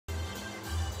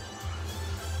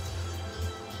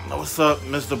What's up,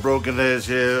 Mr. Broken Edge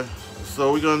here.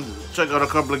 So we're gonna check out a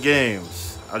couple of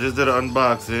games. I just did an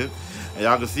unboxing, and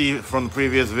y'all can see from the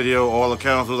previous video all the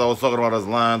consoles I was talking about is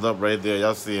lined up right there.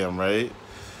 Y'all see them, right?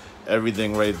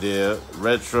 Everything right there.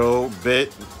 Retro,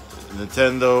 Bit,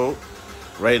 Nintendo.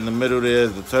 Right in the middle there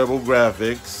is the Turbo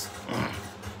Graphics.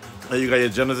 And you got your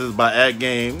Genesis by At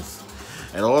Games.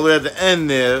 And all the way at the end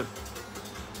there,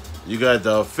 you got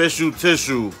the official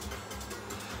tissue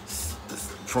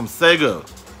from Sega.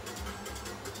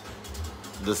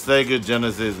 The Sega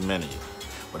Genesis Mini.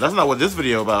 But that's not what this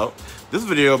video about. This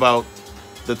video about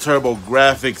the Turbo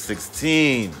grafx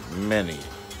 16 Mini.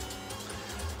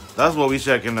 That's what we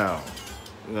checking out.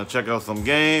 We're gonna check out some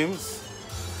games.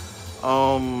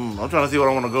 I'm trying to see what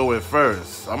I want to go with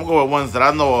first. I'm gonna go with ones that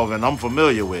I know of and I'm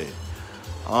familiar with.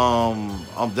 I'm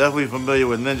definitely familiar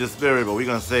with Ninja Spirit, but we're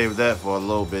gonna save that for a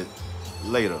little bit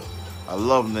later. I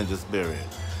love Ninja Spirit.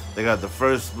 They got the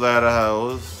first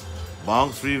Splatterhouse,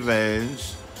 Bonk's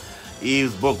Revenge,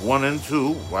 Eve's Book 1 and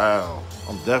 2. Wow,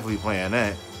 I'm definitely playing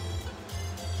that.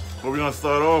 What are we gonna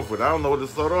start off with? I don't know what to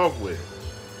start off with.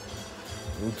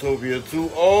 Utopia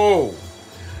 2. Oh,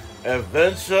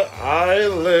 Adventure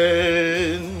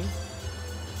Island.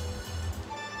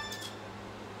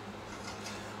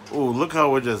 Oh, look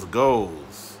how it just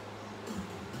goes.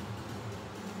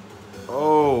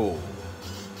 Oh.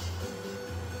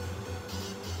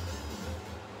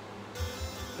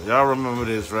 Y'all remember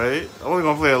this, right? I'm only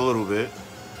gonna play a little bit.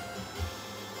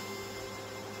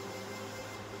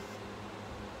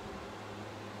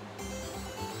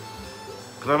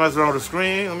 Can I mess around with the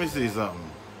screen? Let me see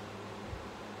something.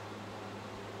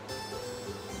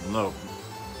 No.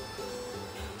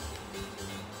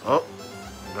 Oh,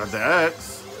 got the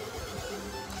axe.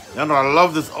 Y'all know I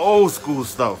love this old school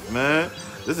stuff, man.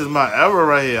 This is my era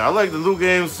right here. I like the new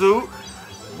games too,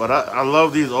 but I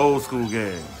love these old school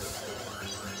games.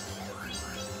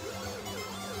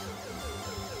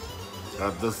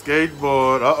 Got the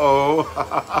skateboard. Uh-oh.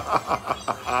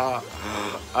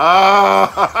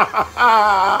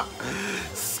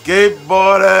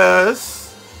 Skateboard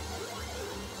ass.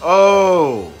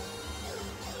 Oh.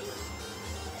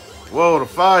 Whoa, the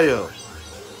fire.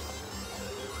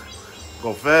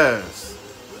 Go fast.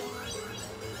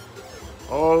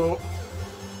 Oh.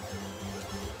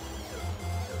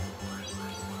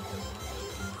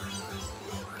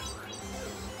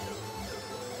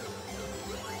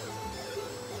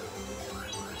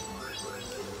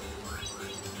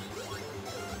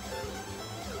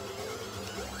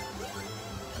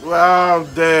 Well, I'm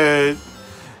dead.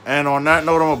 And on that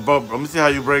note, I'm above. Let me see how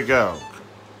you break out.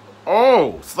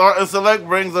 Oh, start and select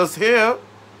brings us here.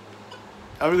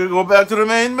 And we're going to go back to the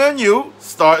main menu.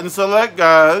 Start and select,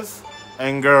 guys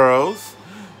and girls.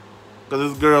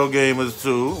 Because it's girl gamers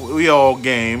too. We all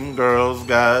game, girls,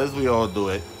 guys. We all do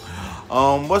it.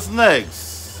 What's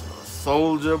next?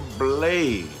 Soldier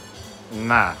Blade.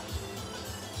 Nah.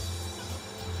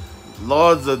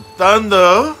 Lords of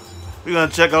Thunder. We're going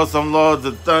to check out some Lords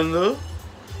of Thunder.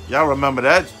 Y'all remember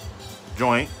that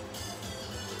joint.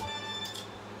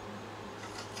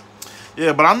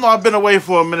 Yeah, but I know I've been away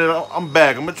for a minute. I'm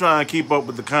back. I'm going to try and keep up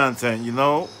with the content, you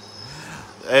know.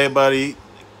 Everybody,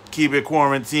 keep it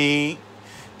quarantined.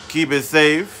 Keep it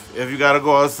safe. If you got to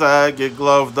go outside, get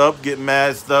gloved up, get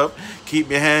masked up. Keep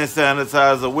your hand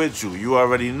sanitizer with you. You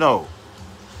already know.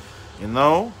 You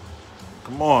know?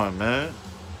 Come on, man.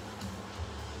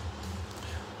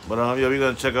 But yeah, we're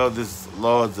gonna check out this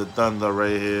Lords of Thunder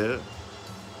right here.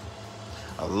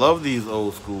 I love these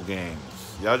old school games.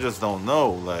 Y'all just don't know,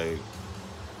 like.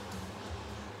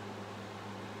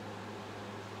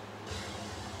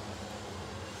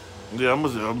 Yeah, I'm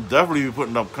definitely be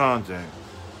putting up content.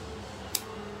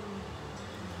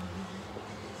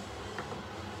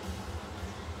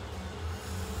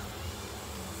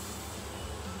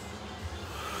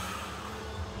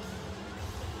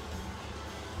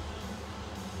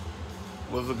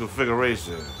 What's the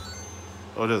configuration?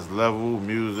 Oh, just level,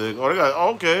 music. Oh, they got,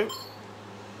 okay.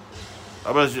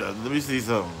 I bet you, let me see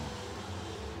something.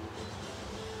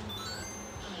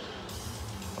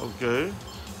 Okay.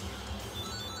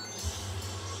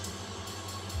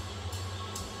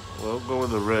 Well, go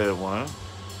with the red one.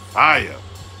 Fire.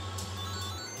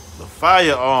 The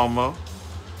fire armor.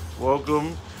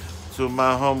 Welcome to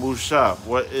my humble shop.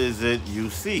 What is it you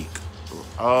seek?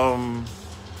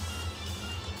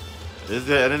 Is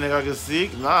there anything I can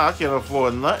seek? Nah, I can't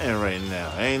afford nothing right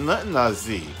now. Ain't nothing I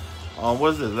see.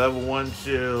 What's it? Level 1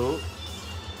 shield.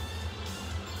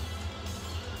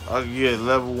 I can get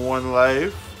level 1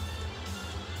 life.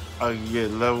 I can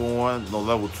get level 1, no,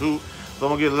 level 2. So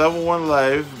I'm gonna get level 1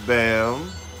 life,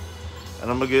 bam. And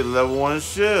I'm gonna get level 1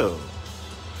 shield.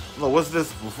 No, what's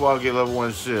this before I get level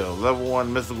 1 shield? Level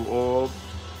 1 mystical orb.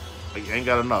 I ain't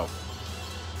got enough.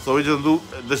 So we just loot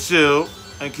the shield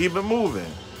and keep it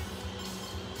moving.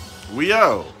 We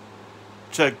out.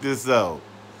 Check this out.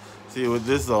 See what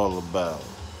this all about.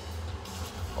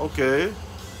 Okay.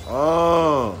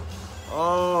 Oh,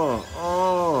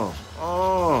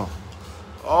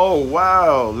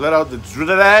 wow. Let out the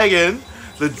dragon.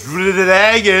 The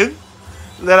dragon.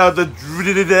 Let out the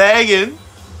dragon.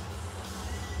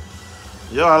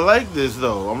 Yo, I like this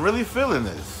though. I'm really feeling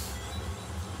this.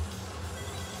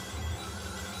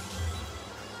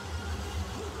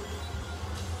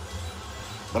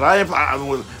 But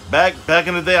back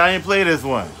in the day, I ain't played this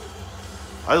one.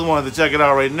 I just wanted to check it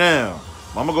out right now.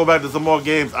 I'm gonna go back to some more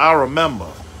games I remember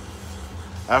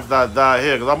after I die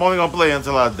here, because I'm only gonna play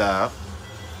until I die.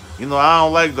 You know, I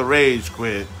don't like the rage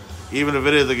quit, even if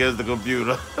it is against the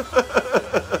computer.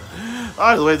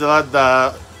 I just wait till I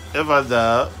die, if I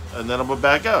die, and then I'm gonna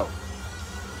back out.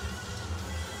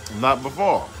 Not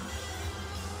before.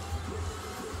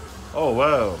 Oh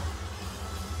wow.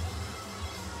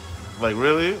 Like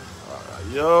really?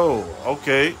 Yo,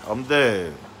 okay, I'm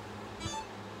dead.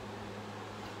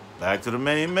 Back to the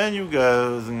main menu,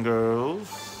 guys and girls.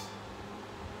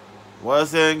 Why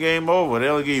is that game over? They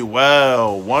only give you,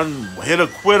 wow, one hitter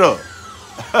quitter.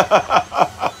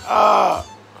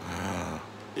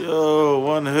 Yo,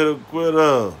 one hitter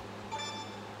quitter.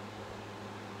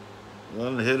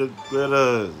 One hitter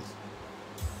quitters.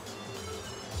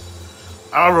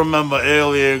 I remember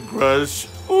Alien Crush.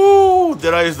 Ooh,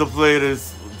 that I used to play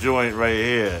this joint right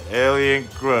here. Alien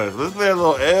Crush. Let's play a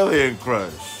little Alien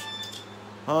Crush.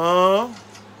 Huh?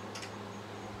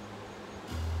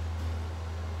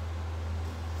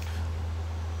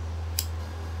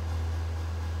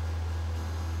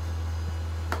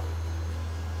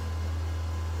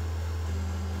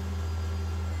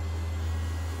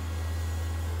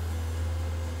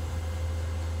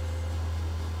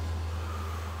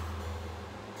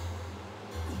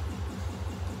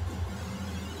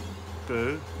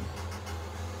 Okay.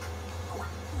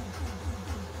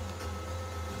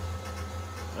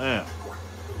 Damn.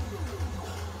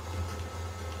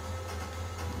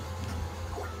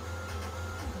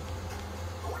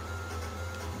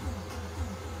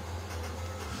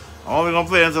 I'm only gonna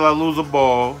play until I lose a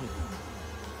ball.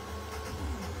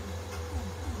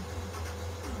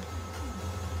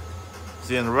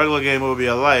 See, in the regular game it would be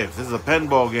a life. This is a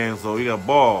pinball game, so we got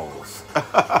balls.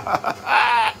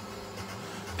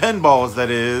 Pinballs,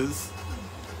 that is.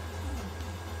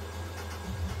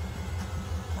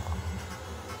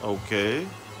 Okay.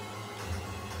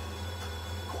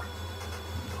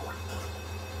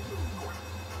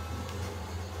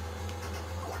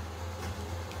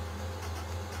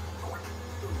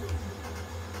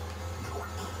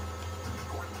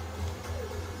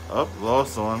 Oh,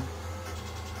 lost one.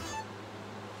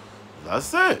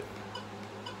 That's it.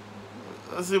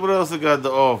 Let's see what else it got to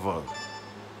offer.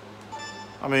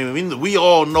 I mean, we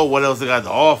all know what else it got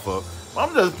to offer.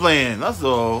 I'm just playing, that's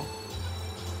all.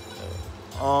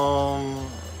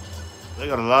 They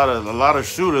got a lot of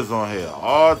shooters on here.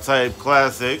 R-Type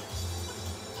Classic.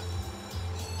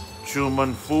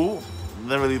 Truman Fu.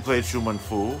 Never really played Truman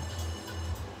Fu.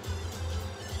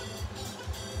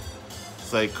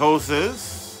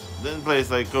 Psychosis. Didn't play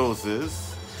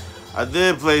Psychosis. I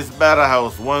did play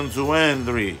Splatterhouse 1, 2, and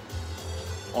 3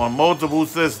 on multiple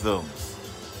systems.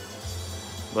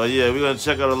 But yeah, we're gonna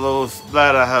check out a little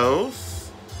Splatterhouse.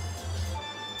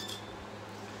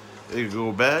 It can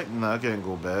go back? No, I can't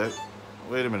go back.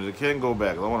 Wait a minute, it can't go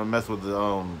back. I want to mess with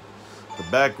the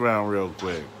background real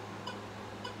quick.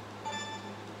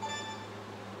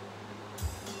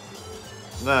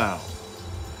 Now,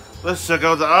 let's check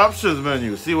out the options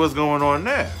menu. See what's going on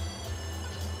there.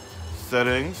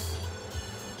 Settings,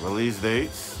 release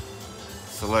dates,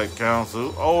 select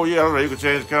council. Oh yeah, right, you can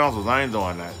change councils. I ain't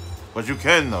doing that, but you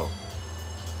can though.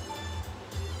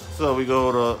 So we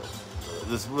go to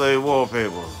display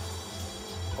wallpaper.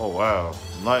 Oh wow,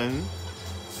 nothing.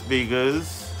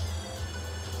 Speakers.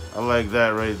 I like that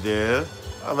right there.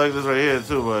 I like this right here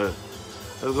too, but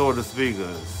let's go with the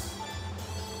speakers.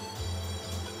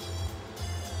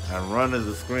 And run as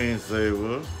a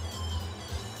screensaver.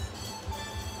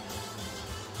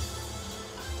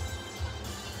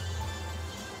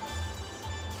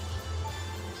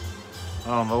 I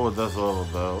don't know what that's all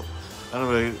about.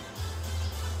 Anyway,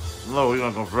 no, we're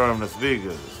gonna confirm the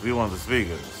speakers. We want the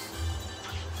speakers.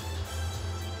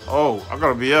 Oh, I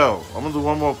gotta be out. I'm gonna do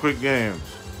one more quick game.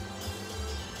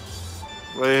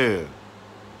 Right here.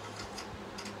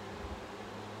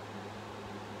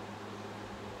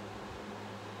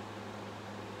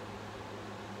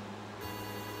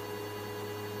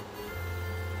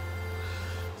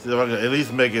 See if I can at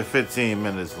least make it 15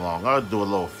 minutes long. I'll do a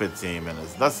little 15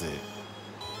 minutes. That's it.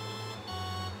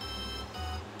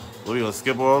 We're gonna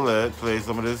skip all that. Play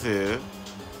some of this here.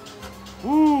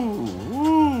 Woo,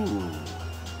 woo.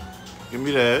 Give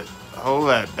me that. Hold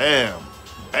that. Bam,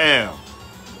 bam,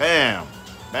 bam,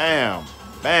 bam,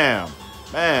 bam,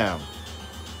 bam.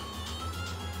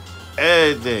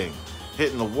 Everything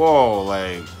hitting the wall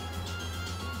like.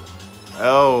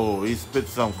 Oh, he spit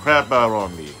some crap out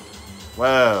on me.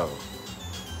 Wow.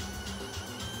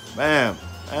 Bam,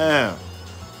 bam,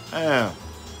 bam.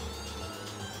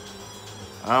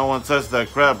 I don't want to touch that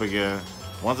crap again.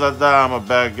 Once I die, I'ma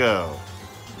back out.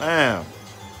 Bam.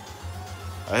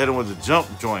 I hit him with the jump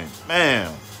joint.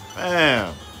 Bam,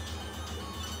 bam,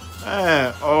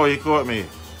 bam. Oh, he caught me.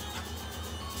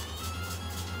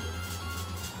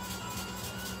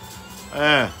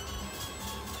 Oh.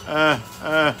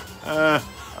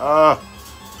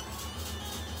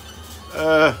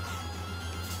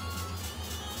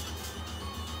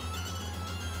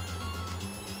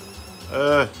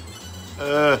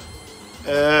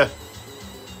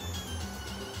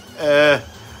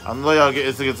 I know y'all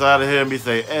getting sick and tired of hearing me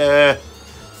say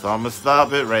so I'm gonna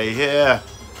stop it right here.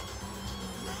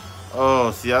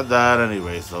 Oh, see, I died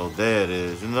anyway, so there it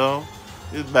is, you know?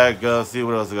 Let's back up, see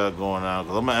what else I got going on,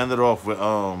 because I'm gonna end it off with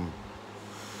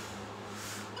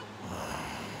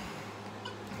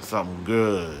something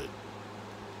good.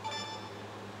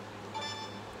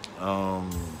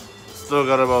 Still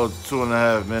got about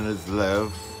 2.5 minutes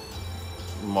left,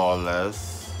 more or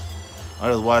less.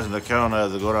 I'm just watching the counter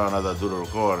as I go down as I do the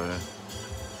recording.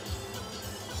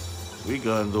 We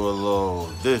gonna do a little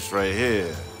dish right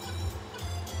here.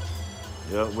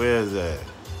 Yep, where is that?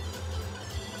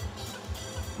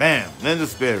 Bam, Ninja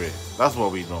Spirit. That's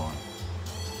what we doing.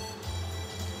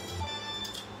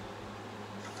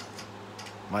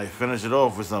 Might finish it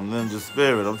off with some Ninja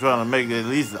Spirit. I'm trying to make it at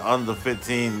least under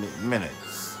 15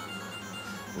 minutes.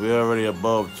 We're already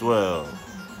above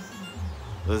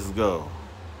 12. Let's go.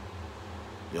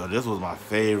 Yo, this was my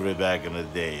favorite back in the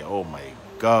day. Oh my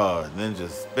God, Ninja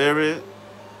Spirit.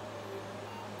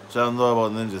 What y'all know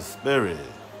about Ninja Spirit?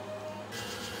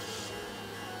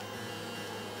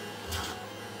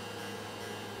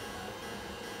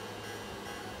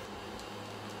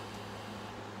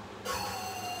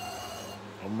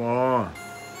 Come on.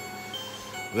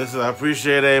 Listen, I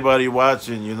appreciate everybody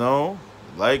watching, you know?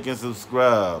 Like and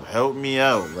subscribe. Help me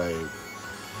out. Like,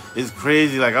 it's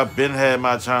crazy. Like, I've been had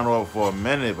my channel up for a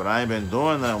minute, but I ain't been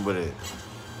doing nothing with it.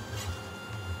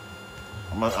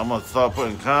 I'm gonna start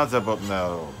putting content up now,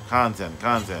 though. Content.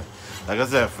 Like I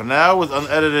said, for now, it's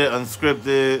unedited,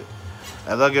 unscripted.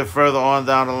 As I get further on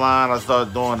down the line, I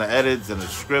start doing the edits and the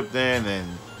scripting.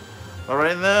 But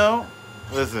right now,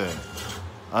 listen.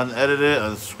 Unedited,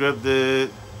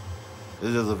 unscripted.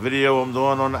 This is a video I'm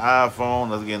doing on the iPhone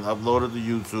that's getting uploaded to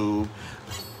YouTube.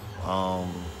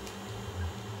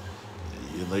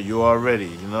 You know, you already,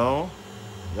 you know?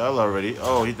 Y'all already.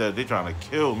 Oh, he thought they trying to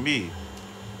kill me.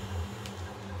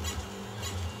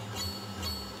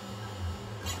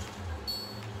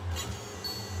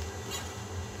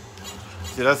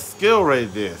 See, that's skill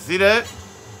right there. See that?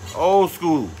 Old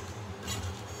school.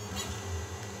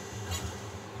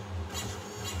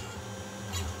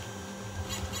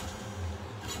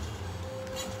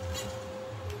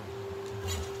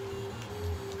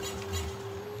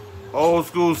 Old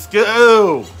school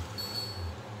skill.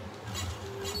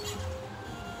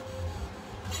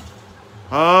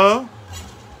 Huh?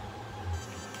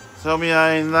 Tell me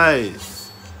I ain't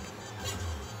nice.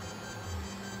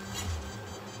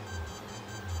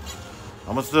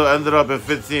 I'm gonna still end it up in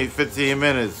 15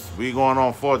 minutes. We going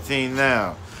on 14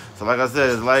 now. So like I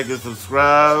said, like and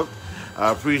subscribe.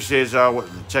 I appreciate y'all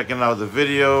checking out the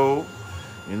video.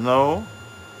 You know,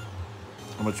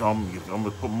 I'm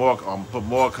gonna put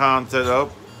more content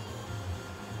up.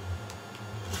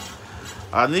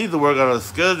 I need to work out a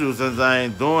schedule since I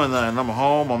ain't doing nothing. I'm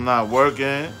home. I'm not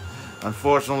working.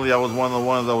 Unfortunately, I was one of the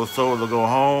ones that was told to go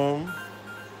home.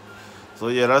 So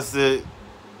yeah, that's it.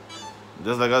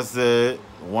 Just like I said,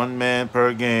 1 man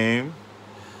per game.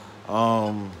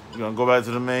 We're gonna go back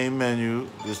to the main menu.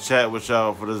 Just chat with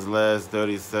y'all for this last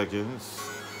 30 seconds.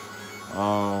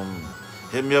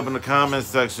 Hit me up in the comment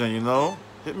section, you know?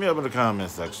 Hit me up in the comment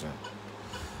section.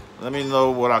 Let me know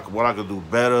what I could do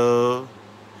better,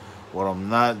 what I'm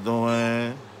not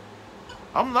doing.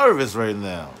 I'm nervous right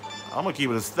now. I'm gonna keep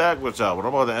it a stack with y'all, but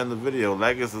I'm about to end the video.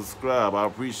 Like and subscribe. I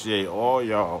appreciate all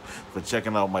y'all for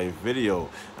checking out my video,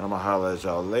 and I'm gonna holler at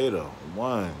y'all later.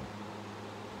 1.